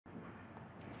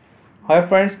Hi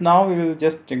friends, now we will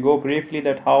just go briefly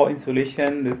that how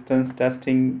insulation resistance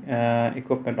testing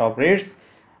equipment operates.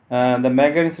 The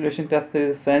Megger insulation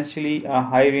tester is essentially a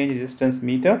high range resistance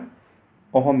meter,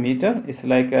 ohm meter. It's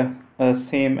like a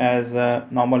same as a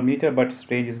normal meter, but its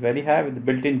range is very high with the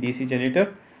built-in DC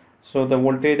generator. So the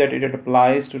voltage that it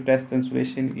applies to test the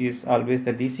insulation is always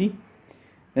the DC.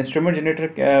 The instrument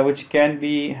generator, which can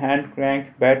be hand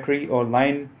crank, battery, or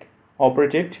line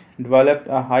operated, developed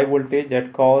a high voltage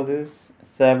that causes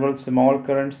several small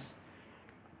currents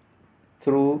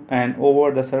through and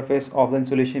over the surface of the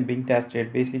insulation being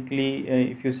tested. Basically,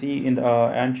 if you see in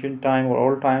the ancient time or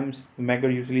old times, the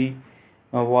Megger usually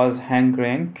was hand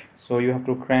crank. So you have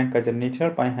to crank a generator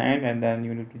by hand, and then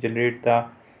you need to generate the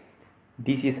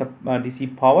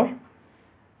DC power.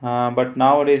 But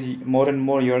nowadays, more and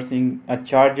more, you're seeing a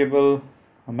chargeable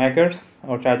Meggers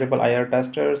or chargeable IR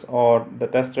testers, or the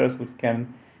testers which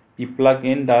can be plugged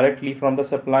in directly from the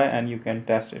supply and you can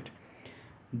test it.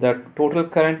 The total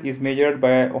current is measured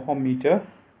by an ohm meter,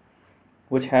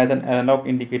 which has an analog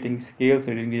indicating scale,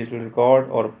 reading digital record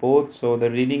or both. So the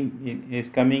reading is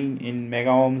coming in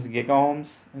mega ohms, giga ohms.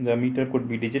 The meter could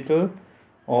be digital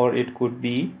or it could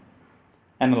be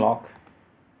analog.